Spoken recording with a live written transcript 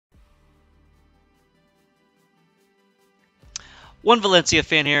One Valencia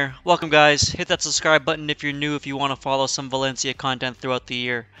fan here. Welcome guys. Hit that subscribe button if you're new if you want to follow some Valencia content throughout the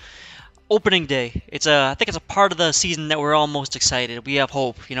year. Opening day. I think it's a part of the season that we're all most excited. We have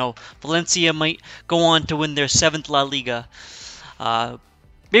hope. Valencia might go on to win their 7th La Liga. Uh,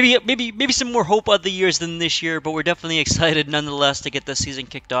 maybe some more hope other years than this year, but we're definitely excited nonetheless to get this season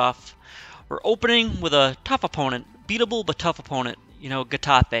kicked off. We're opening with a tough opponent. Beatable but tough opponent.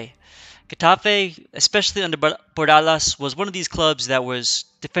 Getafe. Getafe, especially under Bordalas, was one of these clubs that was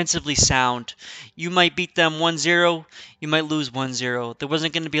defensively sound. You might beat them 1-0, you might lose 1-0. There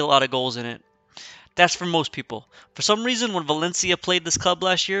wasn't going to be a lot of goals in it. That's for most people. For some reason, when Valencia played this club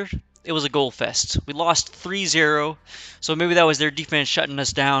last year, it was a goal fest. We lost 3-0, so maybe that was their defense shutting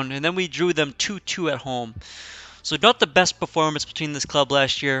us down, and then we drew them 2-2 at home. So not the best performance between this club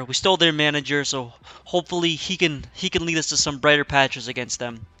last year. We stole their manager, so hopefully he can lead us to some brighter patches against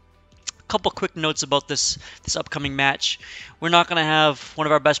them. Couple quick notes about this upcoming match. We're not going to have one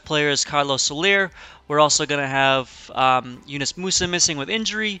of our best players, Carlos Soler. We're also going to have Yunus Musa missing with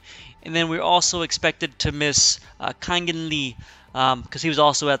injury, and then we're also expected to miss Kangen Lee because he was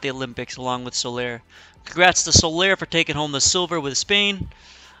also at the Olympics along with Soler. Congrats to Soler for taking home the silver with Spain.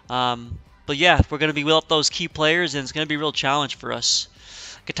 But yeah, we're going to be without those key players, and it's going to be a real challenge for us.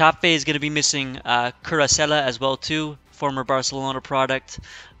 Getafe is going to be missing Curacela as well too, former Barcelona product,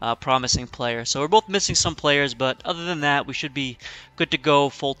 promising player. So we're both missing some players, but other than that, we should be good to go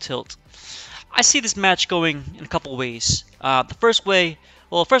full tilt. I see this match going in a couple ways. The first way,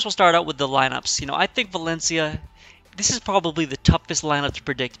 well, first we'll start out with the lineups. I think Valencia, this is probably the toughest lineup to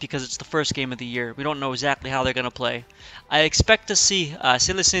predict because it's the first game of the year. We don't know exactly how they're going to play. I expect to see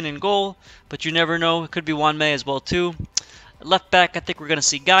Silicin in goal, but you never know. It could be Juanme as well too. Left back, I think we're going to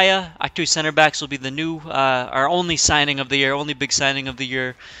see Gaia. Our two center backs will be the new, our only signing of the year, only big signing of the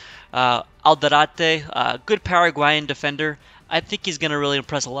year. Alderate, good Paraguayan defender. I think he's going to really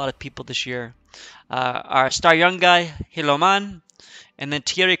impress a lot of people this year. Our star young guy, Hiloman, and then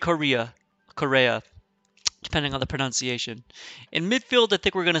Thierry Correa, depending on the pronunciation. In midfield, I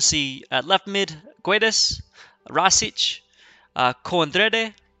think we're going to see at left mid, Guedes, Rasic,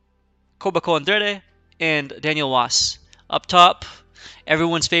 Koba Coandrede, and Daniel Was. Up top,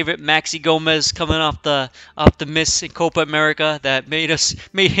 everyone's favorite Maxi Gomez coming off the miss in Copa America that made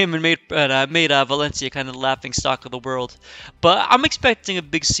Valencia kind of the laughing stock of the world. But I'm expecting a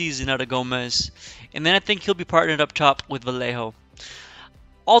big season out of Gomez, and then I think he'll be partnered up top with Vallejo.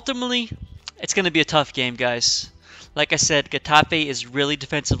 Ultimately, it's going to be a tough game, guys. Like I said, Getafe is really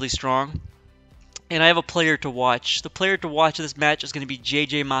defensively strong, and I have a player to watch. The player to watch in this match is going to be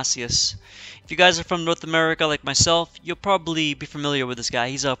JJ Macias. If you guys are from North America like myself, you'll probably be familiar with this guy.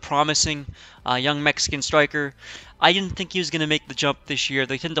 He's a promising young Mexican striker. I didn't think he was going to make the jump this year.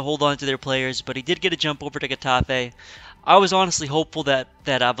 They tend to hold on to their players, but he did get a jump over to Getafe. I was honestly hopeful that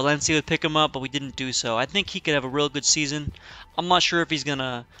Valencia would pick him up, but we didn't do so. I think he could have a real good season. I'm not sure if he's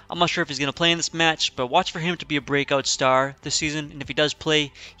gonna play in this match, but watch for him to be a breakout star this season. And if he does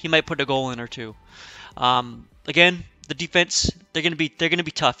play, he might put a goal in or two. Again, the defense, they're gonna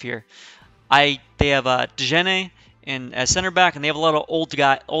be tough here. They have Dejene and as center back, and they have a lot of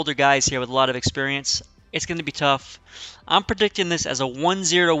older guys here with a lot of experience. It's gonna be tough. I'm predicting this as a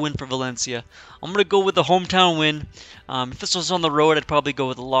 1-0 win for Valencia. I'm gonna go with the hometown win. If this was on the road, I'd probably go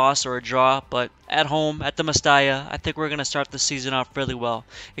with a loss or a draw, but at home, at the Mestalla, I think we're gonna start the season off really well,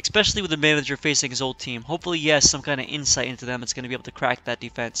 especially with the manager facing his old team. Hopefully he has some kind of insight into them. It's gonna be able to crack that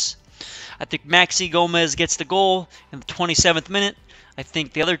defense. I think Maxi Gomez gets the goal in the 27th minute. I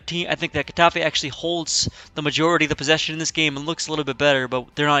think that Getafe actually holds the majority of the possession in this game and looks a little bit better,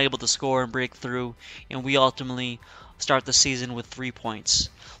 but they're not able to score and break through, and we ultimately start the season with 3 points.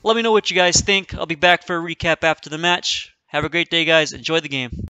 Let me know what you guys think. I'll be back for a recap after the match. Have a great day, guys. Enjoy the game.